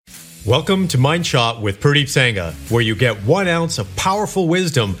Welcome to Mind Shot with Pradeep Sangha, where you get 1 ounce of powerful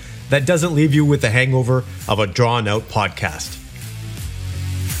wisdom that doesn't leave you with the hangover of a drawn-out podcast.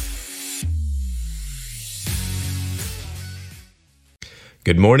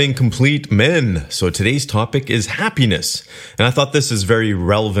 Good morning, complete men. So today's topic is happiness. And I thought this is very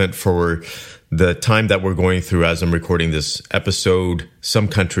relevant for the time that we're going through as I'm recording this episode. Some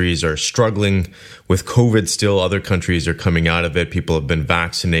countries are struggling with COVID still. Other countries are coming out of it. People have been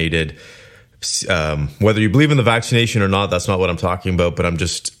vaccinated. Whether you believe in the vaccination or not, that's not what I'm talking about. But I'm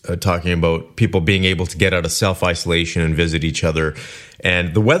just talking about people being able to get out of self-isolation and visit each other.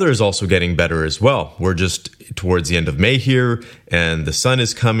 And the weather is also getting better as well. We're just towards the end of May here, and the sun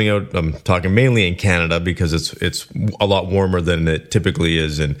is coming out. I'm talking mainly in Canada because it's a lot warmer than it typically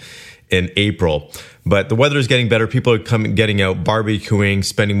is in April. But the weather is getting better. People are getting out, barbecuing,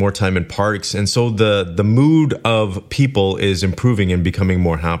 spending more time in parks. And so the mood of people is improving and becoming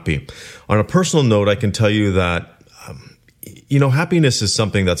more happy. On a personal note, I can tell you that, happiness is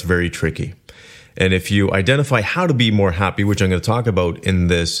something that's very tricky. And if you identify how to be more happy, which I'm going to talk about in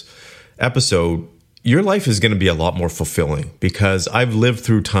this episode, your life is going to be a lot more fulfilling, because I've lived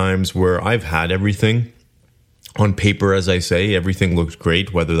through times where I've had everything on paper, as I say. Everything looked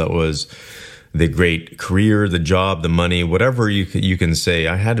great, whether that was the great career, the job, the money, whatever you can say.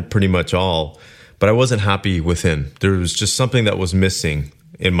 I had pretty much all, but I wasn't happy within. There was just something that was missing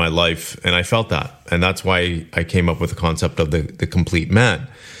in my life, and I felt that. And that's why I came up with the concept of the complete man.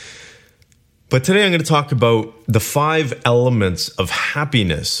 But today I'm going to talk about the 5 elements of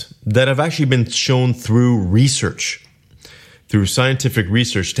happiness that have actually been shown through research, through scientific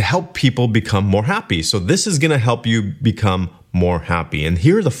research, to help people become more happy. So this is going to help you become more happy. And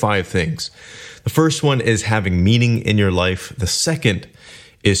here are the 5 things. The first one is having meaning in your life. The second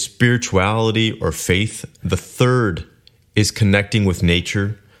is spirituality or faith. The third is connecting with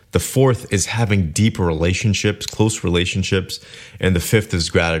nature. The fourth is having deeper relationships, close relationships. And the fifth is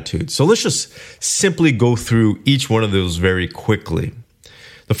gratitude. So let's just simply go through each one of those very quickly.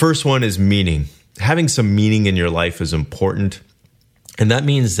 The first one is meaning. Having some meaning in your life is important. And that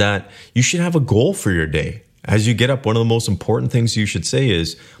means that you should have a goal for your day. As you get up, one of the most important things you should say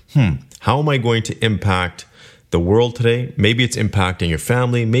is, how am I going to impact the world today? Maybe it's impacting your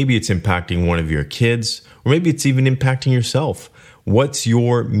family. Maybe it's impacting one of your kids. Or maybe it's even impacting yourself. What's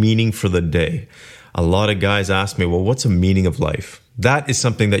your meaning for the day? A lot of guys ask me, well, what's the meaning of life? That is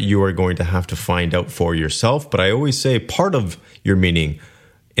something that you are going to have to find out for yourself. But I always say part of your meaning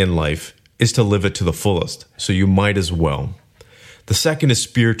in life is to live it to the fullest. So you might as well. The second is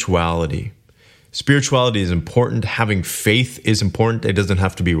spirituality. Spirituality is important. Having faith is important. It doesn't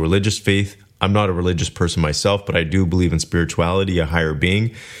have to be religious faith. I'm not a religious person myself, but I do believe in spirituality, a higher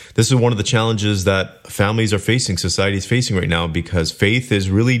being. This is one of the challenges that families are facing, society is facing right now, because faith is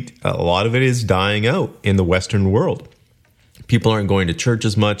really, a lot of it is dying out in the Western world. People aren't going to church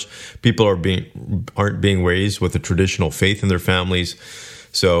as much. People aren't being raised with a traditional faith in their families.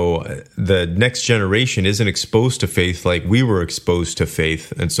 So the next generation isn't exposed to faith like we were exposed to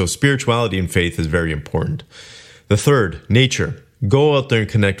faith. And so spirituality and faith is very important. The third, nature. Go out there and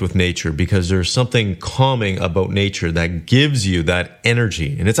connect with nature, because there's something calming about nature that gives you that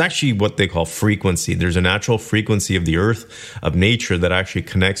energy. And it's actually what they call frequency. There's a natural frequency of the earth, of nature, that actually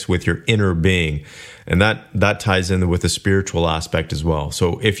connects with your inner being. And that ties in with the spiritual aspect as well.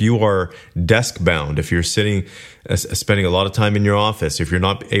 So if you are desk bound, if you're spending a lot of time in your office, if you're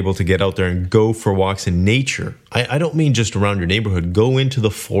not able to get out there and go for walks in nature, I don't mean just around your neighborhood. Go into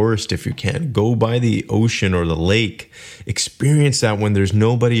the forest if you can. Go by the ocean or the lake. Experience that when there's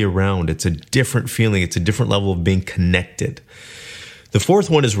nobody around. It's a different feeling. It's a different level of being connected. The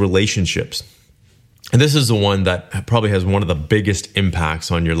fourth one is relationships. And this is the one that probably has one of the biggest impacts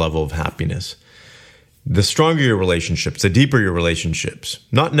on your level of happiness. The stronger your relationships, the deeper your relationships,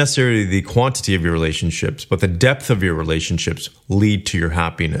 not necessarily the quantity of your relationships, but the depth of your relationships lead to your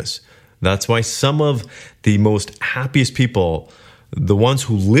happiness. That's why some of the most happiest people, the ones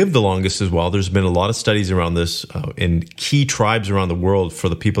who live the longest as well, there's been a lot of studies around this in key tribes around the world for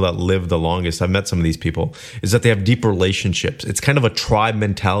the people that live the longest. I've met some of these people, is that they have deep relationships. It's kind of a tribe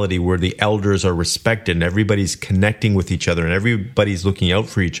mentality where the elders are respected and everybody's connecting with each other and everybody's looking out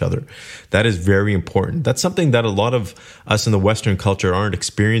for each other. That is very important. That's something that a lot of us in the Western culture aren't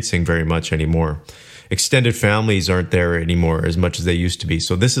experiencing very much anymore. Extended families aren't there anymore as much as they used to be.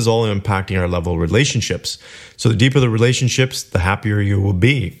 So this is all impacting our level of relationships. So the deeper the relationships, the happier you will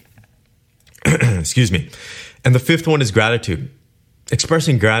be. Excuse me. And the fifth one is gratitude.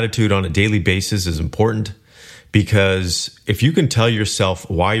 Expressing gratitude on a daily basis is important, because if you can tell yourself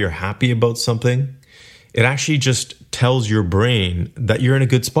why you're happy about something, it actually just tells your brain that you're in a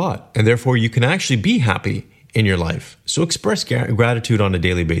good spot, and therefore you can actually be happy in your life. So express gratitude on a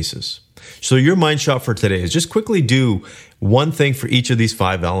daily basis. So your mind shot for today is just quickly do one thing for each of these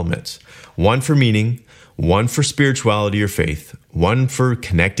 5 elements. One for meaning, one for spirituality or faith, one for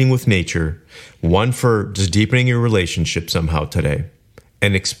connecting with nature, one for just deepening your relationship somehow today.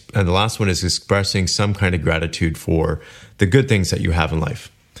 And the last one is expressing some kind of gratitude for the good things that you have in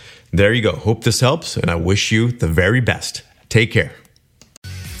life. There you go. Hope this helps, and I wish you the very best. Take care.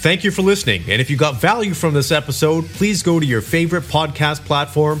 Thank you for listening. And if you got value from this episode, please go to your favorite podcast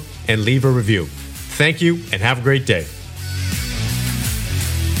platform and leave a review. Thank you, and have a great day.